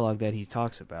the dialogue that he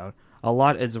talks about, a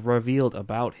lot is revealed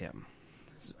about him.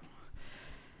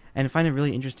 And I find it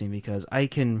really interesting because I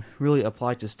can really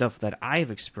apply to stuff that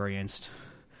I've experienced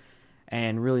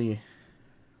and really,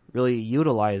 really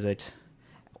utilize it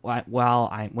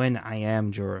when I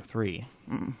am Juror 3.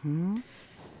 Mm-hmm.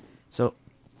 So,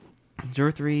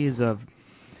 Juror 3 is a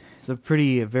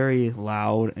very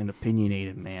loud and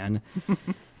opinionated man.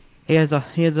 He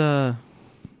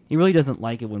really doesn't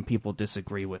like it when people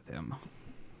disagree with him.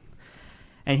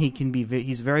 And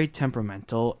he's very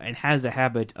temperamental and has a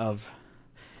habit of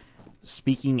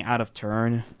speaking out of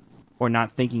turn or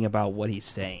not thinking about what he's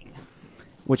saying,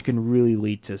 which can really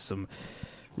lead to some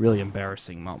really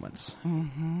embarrassing moments.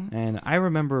 Mm-hmm. And I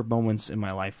remember moments in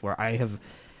my life where I have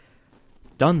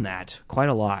done that quite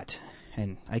a lot,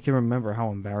 and I can remember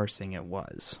how embarrassing it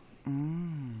was.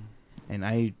 Mm. And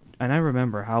I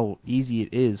remember how easy it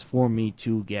is for me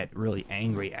to get really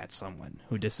angry at someone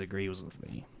who disagrees with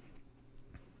me.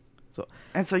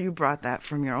 So you brought that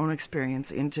from your own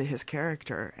experience into his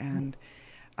character, and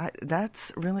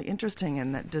that's really interesting.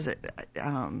 And that does it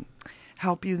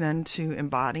help you then to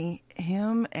embody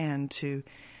him and to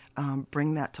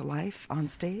bring that to life on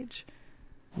stage?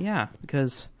 Yeah,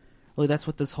 because really that's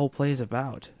what this whole play is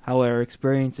about, how our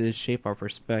experiences shape our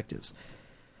perspectives.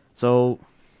 So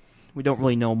we don't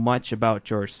really know much about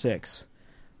Juror 6,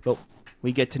 but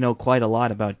we get to know quite a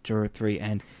lot about Juror 3,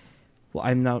 and well,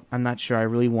 I'm not sure I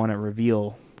really want to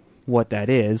reveal what that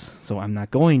is, so I'm not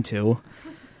going to.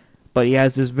 But he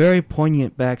has this very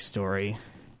poignant backstory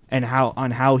and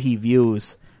how he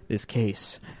views this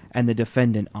case and the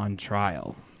defendant on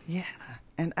trial. Yeah,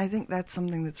 and I think that's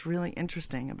something that's really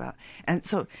interesting about. And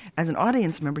so, as an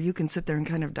audience member, you can sit there and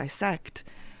kind of dissect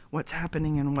what's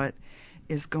happening and what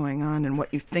is going on and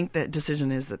what you think that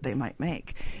decision is that they might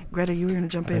make. Greta, you were going to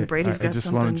jump in. Brady's got something. I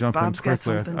just want to jump Bob's in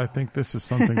quickly. got something. I think this is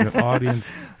something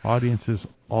that audiences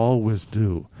always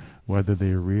do, whether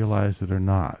they realize it or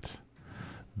not.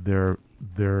 They're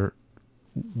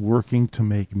working to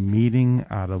make meaning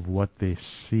out of what they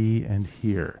see and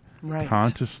hear, right,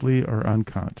 consciously or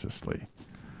unconsciously.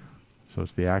 So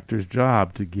it's the actor's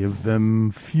job to give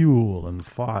them fuel and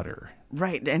fodder.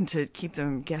 Right, and to keep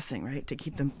them guessing, right? To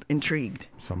keep them intrigued.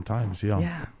 Sometimes,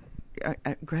 yeah.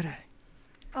 Yeah. Greta.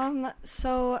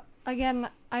 So, again,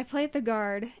 I played the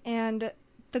guard, and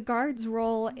the guard's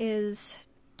role is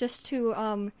just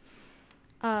to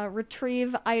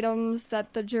retrieve items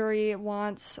that the jury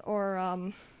wants,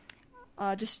 or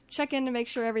just check in to make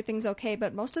sure everything's okay,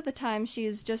 but most of the time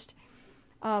she's just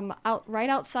right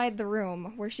outside the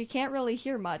room where she can't really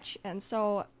hear much, and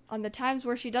so on the times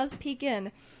where she does peek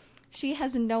in, she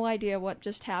has no idea what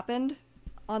just happened.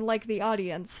 Unlike the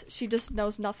audience, she just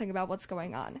knows nothing about what's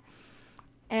going on.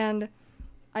 And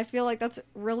I feel like that's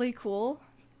really cool.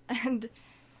 And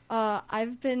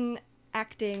I've been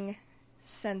acting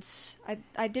since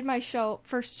I did my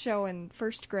first show in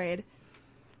first grade.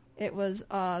 It was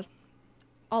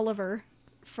Oliver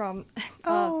from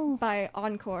by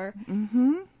Encore.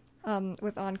 Mm-hmm.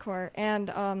 With Encore.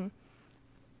 And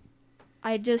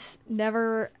I just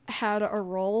never had a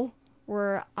role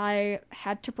where I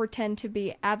had to pretend to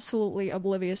be absolutely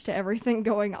oblivious to everything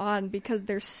going on, because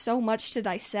there's so much to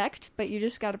dissect, but you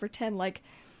just gotta pretend like,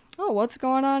 oh, what's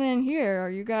going on in here? Are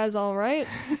you guys all right?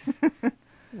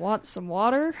 Want some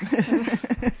water?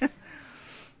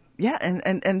 Yeah,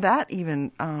 and that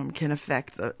even can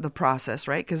affect the process,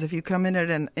 right? Because if you come in at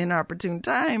an inopportune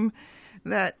time,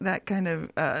 that kind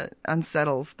of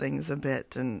unsettles things a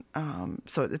bit, and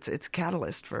so it's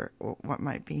catalyst for what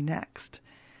might be next.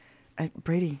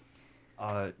 Brady.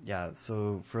 Yeah,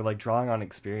 so for like drawing on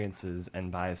experiences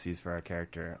and biases for our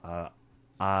character,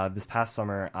 this past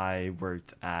summer I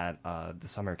worked at the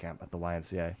summer camp at the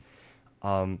YMCA,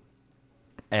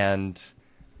 and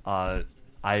I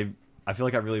feel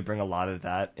like I really bring a lot of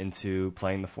that into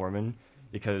playing the foreman,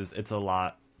 because it's a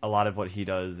lot of what he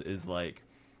does is like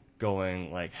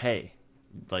going like, hey,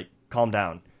 like calm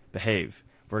down, behave.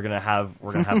 We're gonna have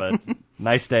a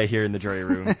nice day here in the jury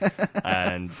room,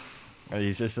 and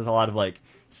he's just a lot of like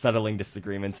settling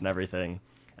disagreements and everything.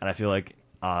 And I feel like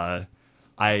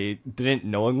I didn't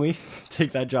knowingly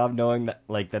take that job, knowing that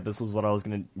that this was what I was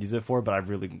going to use it for. But I'm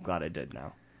really glad I did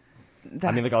now.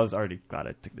 I mean, I was already glad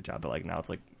I took the job, but now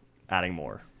it's adding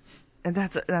more. And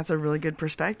that's a really good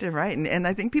perspective, right? And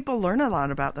I think people learn a lot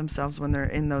about themselves when they're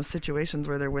in those situations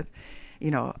where they're with,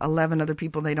 11 other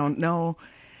people they don't know,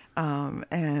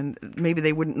 and maybe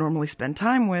they wouldn't normally spend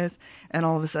time with, and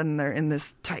all of a sudden they're in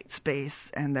this tight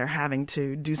space and they're having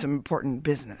to do some important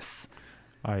business.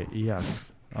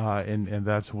 Yes, and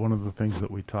that's one of the things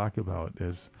that we talk about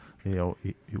is,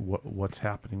 what's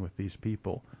happening with these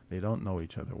people. They don't know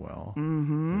each other well.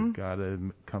 Mm-hmm. They've got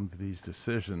to come to these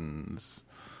decisions.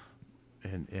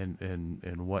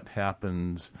 And what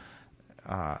happens,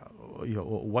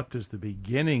 what does the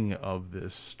beginning of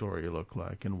this story look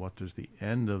like, and what does the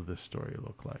end of the story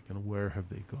look like, and where have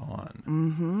they gone?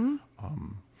 Mm-hmm.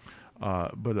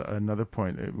 But another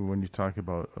point, when you talk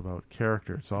about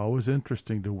character, it's always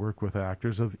interesting to work with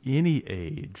actors of any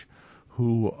age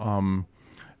who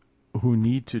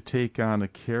need to take on a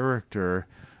character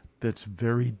that's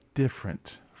very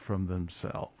different from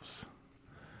themselves.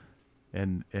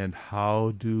 And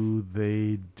how do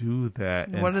they do that?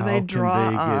 And what do they draw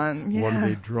on? What do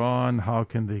they draw on? How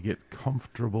can they get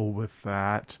comfortable with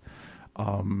that?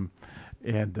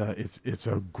 It's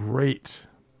a great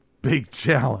big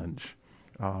challenge,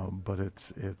 but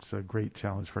it's a great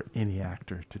challenge for any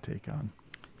actor to take on.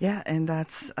 Yeah, and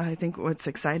that's, I think, what's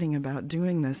exciting about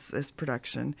doing this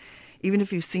production. Even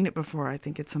if you've seen it before, I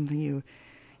think it's something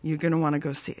you're going to want to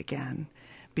go see again.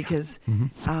 Because,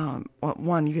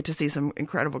 one, you get to see some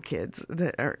incredible kids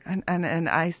that are, and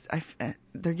I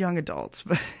they're young adults,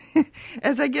 but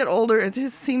as I get older, it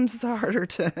just seems harder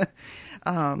to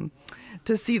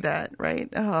see that,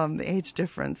 right? The age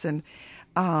difference. And,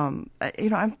 I'm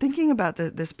thinking about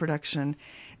this production,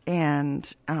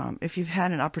 and if you've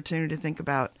had an opportunity to think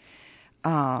about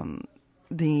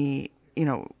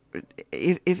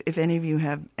if any of you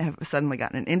have suddenly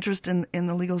gotten an interest in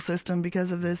the legal system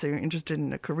because of this, or you're interested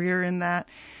in a career in that,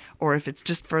 or if it's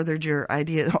just furthered your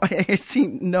idea, I see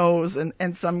no's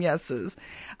and some yeses.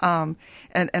 And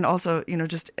also,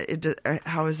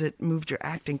 how has it moved your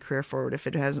acting career forward if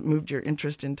it hasn't moved your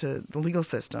interest into the legal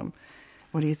system?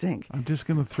 What do you think? I'm just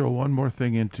going to throw one more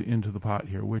thing into the pot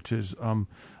here, which is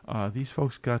these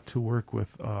folks got to work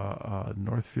with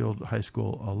Northfield High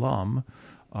School alum,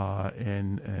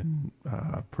 and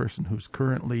a person who's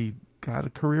currently got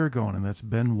a career going, and that's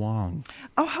Ben Wong.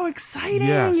 Oh, how exciting!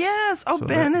 Yes. Oh, so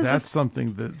Ben that's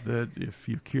something that if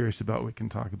you're curious about, we can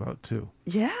talk about too.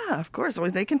 Yeah, of course. Well,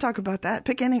 they can talk about that.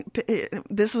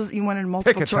 This was, you wanted a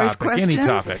multiple choice question. Any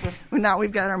topic. Well, now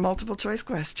we've got our multiple choice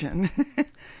question.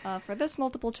 For this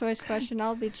multiple choice question,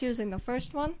 I'll be choosing the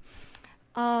first one.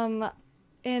 I'm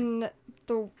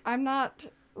not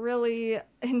really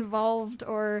involved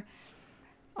or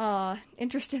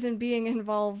interested in being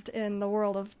involved in the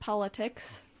world of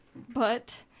politics,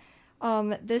 but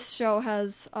this show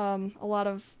has a lot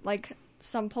of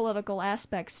some political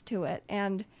aspects to it,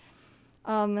 and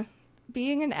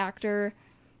being an actor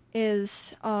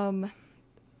is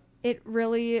it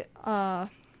really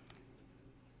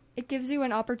it gives you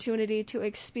an opportunity to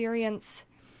experience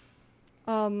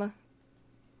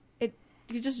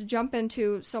you just jump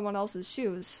into someone else's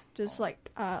shoes, just like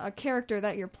a character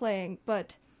that you're playing.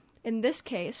 But in this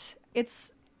case,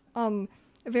 it's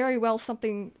very well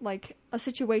something like a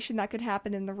situation that could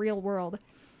happen in the real world.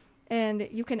 And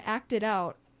you can act it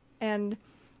out and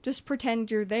just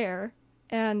pretend you're there.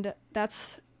 And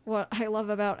that's what I love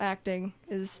about acting,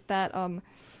 is that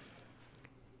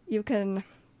you can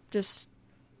just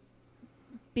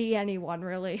be anyone,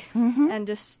 really, and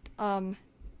just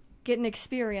get an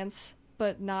experience,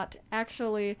 but not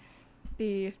actually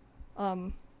be,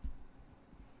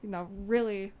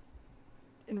 really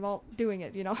involved doing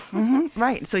it,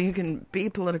 Right. So you can be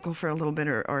political for a little bit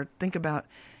or think about,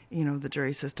 the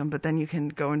jury system, but then you can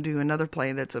go and do another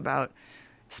play that's about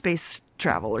space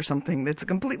travel or something that's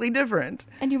completely different.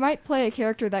 And you might play a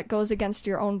character that goes against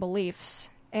your own beliefs,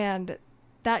 and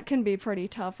that can be pretty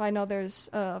tough. I know there's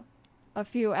a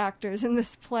few actors in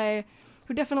this play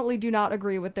who definitely do not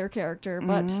agree with their character,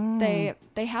 but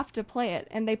they have to play it,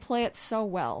 and they play it so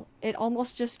well. It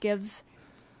almost just gives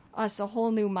us a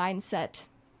whole new mindset,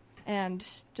 and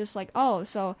just like, oh,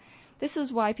 so this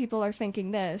is why people are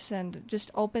thinking this, and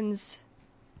just opens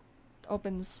what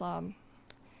am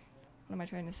I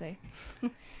trying to say?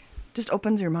 Just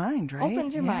opens your mind, right?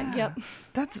 Opens your mind, yep.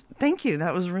 Thank you.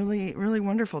 That was really, really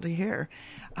wonderful to hear.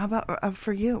 How about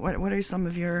for you? What are some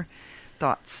of your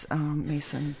thoughts,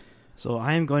 Mason? So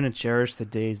I am going to cherish the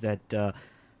days that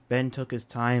Ben took his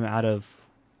time out of,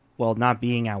 not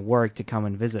being at work to come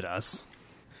and visit us.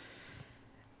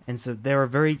 And so there are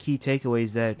very key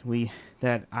takeaways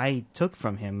that I took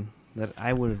from him that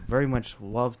I would very much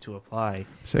love to apply.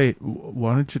 Say,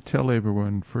 why don't you tell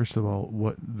everyone, first of all,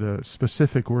 what the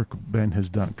specific work Ben has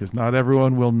done? Because not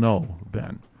everyone will know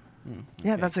Ben.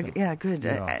 Yeah, that's good.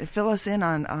 Yeah. Fill us in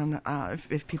on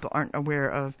if people aren't aware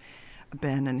of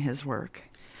Ben and his work.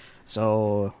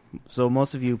 So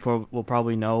most of you will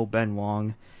probably know Ben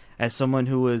Wong as someone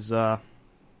who was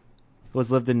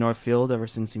lived in Northfield ever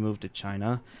since he moved to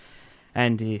China,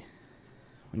 and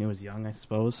when he was young, I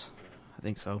suppose. I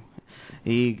think so.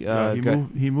 He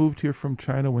moved here from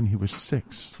China when he was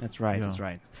 6. That's right. Yeah. That's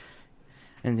right.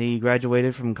 And he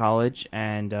graduated from college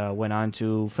and went on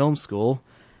to film school,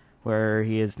 where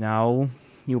he is now.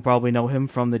 You'll probably know him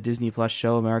from the Disney Plus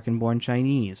show American Born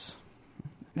Chinese.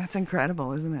 That's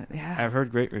incredible, isn't it? Yeah. I've heard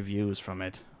great reviews from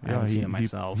it. I haven't seen it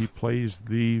myself. He plays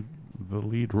the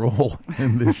lead role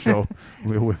in this show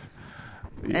with.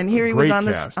 And here he was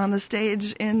on the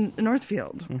stage in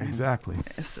Northfield. Mm-hmm. Exactly.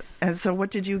 And so what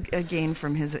did you gain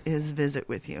from his visit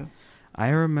with you? I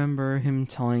remember him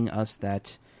telling us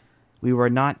that we were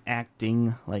not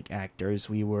acting like actors.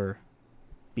 We were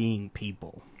being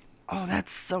people. Oh,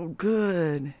 that's so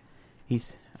good.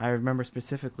 I remember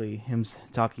specifically him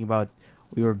talking about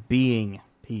we were being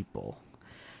people.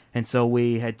 And so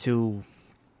we had to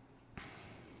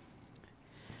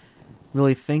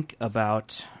really think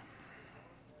about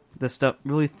the stuff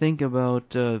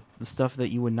that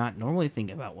you would not normally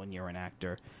think about when you're an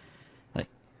actor. Like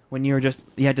when you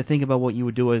had to think about what you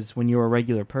would do as when you were a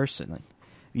regular person. Like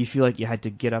you feel like you had to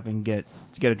get up and get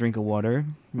a drink of water,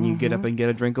 and you get up and get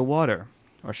a drink of water,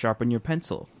 or sharpen your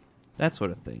pencil, that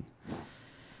sort of thing.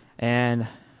 And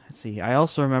let's see, I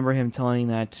also remember him telling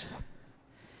that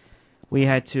we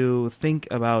had to think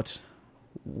about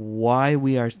what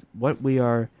we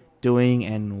are doing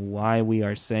and why we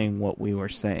are saying what we were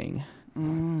saying.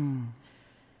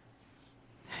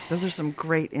 Those are some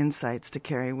great insights to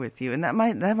carry with you, and that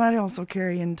might also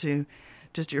carry into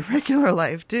just your regular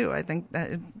life too. I think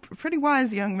that a pretty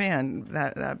wise young man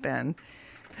that Ben.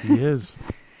 He is.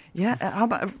 Yeah. How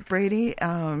about Brady?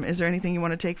 Is there anything you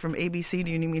want to take from ABC?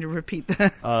 Do you need me to repeat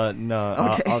that?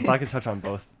 No. Okay. If I can touch on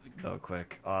both though,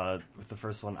 quick. With the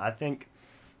first one, I think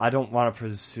I don't want to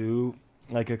pursue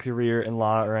like a career in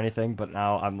law or anything, but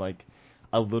now I'm like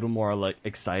a little more like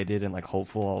excited and like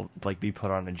hopeful I'll like be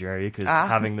put on a jury because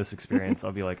having this experience,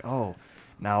 I'll be like, oh,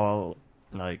 now I'll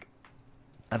like.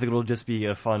 I think it'll just be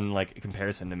a fun like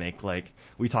comparison to make. Like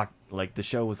we talk, like the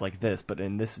show was like this, but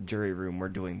in this jury room we're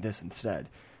doing this instead.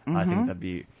 I think that'd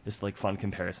be just like fun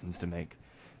comparisons to make.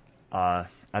 And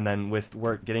then with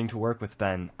getting to work with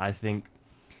Ben, I think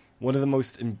one of the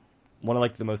most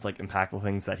impactful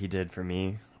things that he did for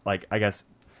me, like I guess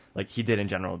like he did in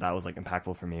general, that was like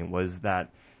impactful for me, was that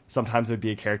sometimes there'd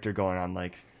be a character going on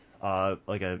like a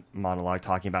monologue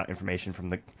talking about information from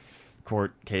the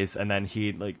court case, and then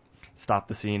he'd like stop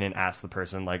the scene and ask the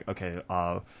person like, okay,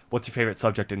 what's your favorite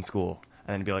subject in school?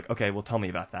 And then be like, okay, well, tell me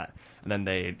about that. And then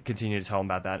they'd continue to tell him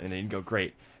about that, and then you'd go,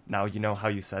 great. Now you know how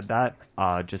you said that.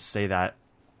 Just say that.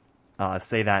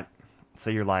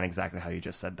 Say your line exactly how you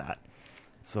just said that.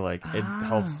 So like it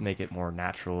helps make it more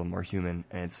natural and more human,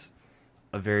 and it's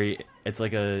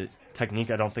like a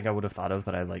technique I don't think I would have thought of,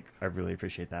 but I really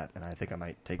appreciate that, and I think I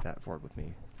might take that forward with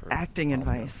me for acting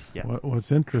advice. Yeah.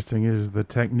 What's interesting is the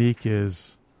technique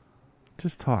is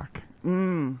just talk.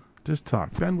 Just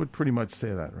talk. Ben would pretty much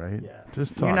say that, right? Yeah.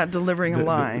 Just talk. You're not delivering a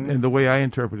line. And the way I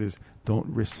interpret it is don't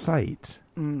recite.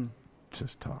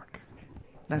 Just talk.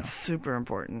 That's super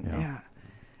important. Yeah.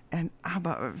 And how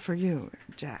about for you,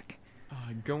 Jack?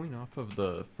 Going off of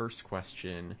the first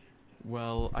question,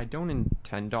 well, I don't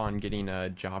intend on getting a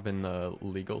job in the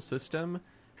legal system.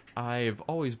 I've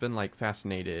always been like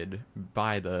fascinated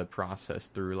by the process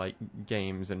through like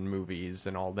games and movies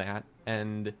and all that,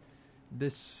 and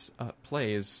this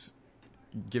play has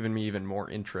given me even more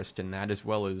interest in that, as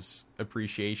well as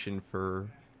appreciation for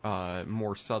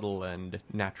more subtle and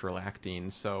natural acting.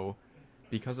 So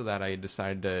because of that, I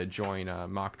decided to join a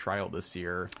mock trial this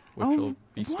year, which will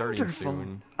be starting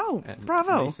soon. Oh, and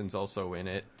bravo. Mason's also in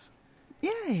it.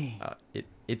 Yay.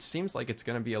 It seems like it's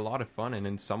going to be a lot of fun, and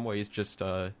in some ways just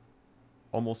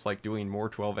almost like doing more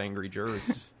 12 Angry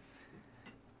Jurors.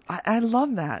 I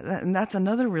love that. And that's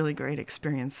another really great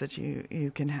experience that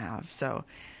you can have. So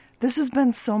this has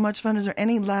been so much fun. Is there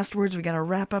any last words? We got to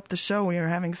wrap up the show. We are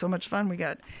having so much fun. We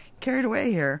got carried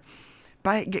away here.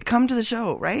 come to the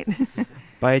show, right?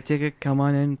 Buy a ticket, come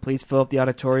on in, please fill up the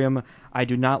auditorium. I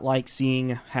do not like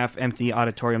seeing half-empty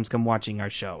auditoriums come watching our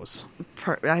shows.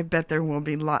 I bet there will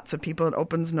be lots of people. It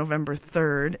opens November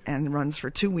 3rd and runs for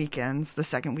 2 weekends. The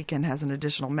second weekend has an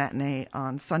additional matinee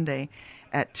on Sunday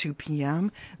at 2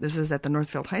 p.m. This is at the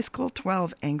Northfield High School,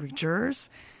 12 Angry Jurors.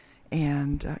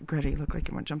 And Greta, you look like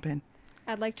you want to jump in.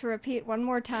 I'd like to repeat one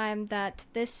more time that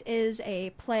this is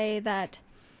a play that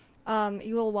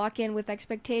you will walk in with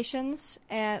expectations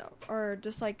or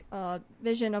just like a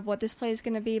vision of what this play is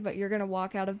going to be, but you're going to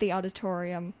walk out of the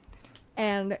auditorium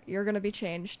and you're going to be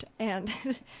changed. And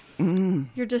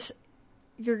you're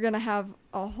going to have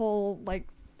a whole, like,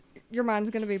 your mind's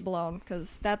going to be blown,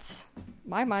 because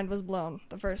my mind was blown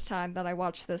the first time that I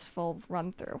watched this full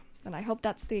run through. And I hope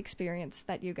that's the experience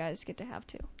that you guys get to have,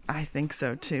 too. I think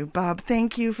so, too. Bob,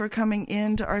 thank you for coming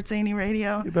in to ArtZany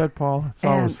Radio. You bet, Paul. It's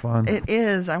always fun. It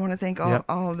is. I want to thank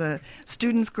all the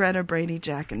students, Greta, Brady,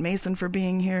 Jack, and Mason, for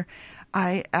being here.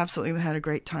 I absolutely had a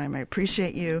great time. I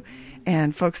appreciate you.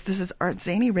 And, folks, this is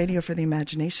ArtZany Radio for the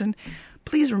Imagination.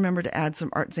 Please remember to add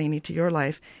some ArtZany to your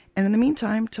life. And in the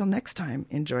meantime, till next time,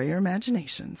 enjoy your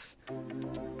imaginations.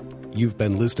 You've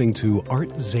been listening to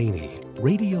ArtZany,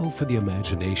 Radio for the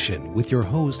Imagination, with your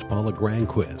host, Paula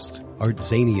Granquist.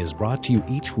 ArtZany is brought to you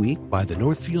each week by the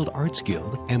Northfield Arts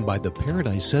Guild and by the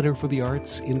Paradise Center for the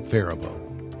Arts in Faribault.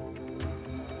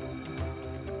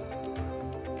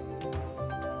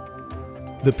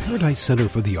 The Paradise Center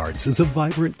for the Arts is a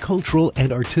vibrant cultural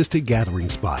and artistic gathering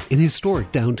spot in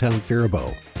historic downtown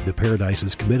Faribault. The Paradise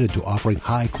is committed to offering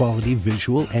high-quality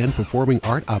visual and performing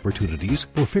art opportunities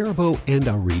for Faribault and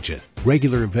our region.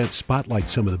 Regular events spotlight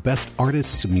some of the best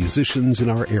artists and musicians in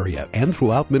our area and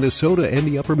throughout Minnesota and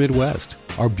the upper Midwest.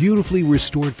 Our beautifully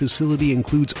restored facility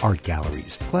includes art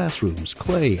galleries, classrooms,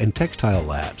 clay and textile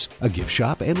labs, a gift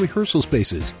shop, and rehearsal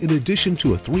spaces, in addition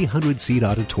to a 300-seat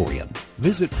auditorium.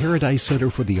 Visit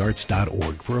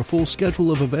ParadiseCenterForTheArts.org for a full schedule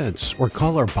of events, or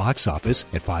call our box office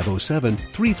at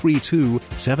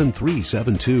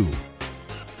 507-332-7372.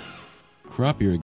 Crop irrigation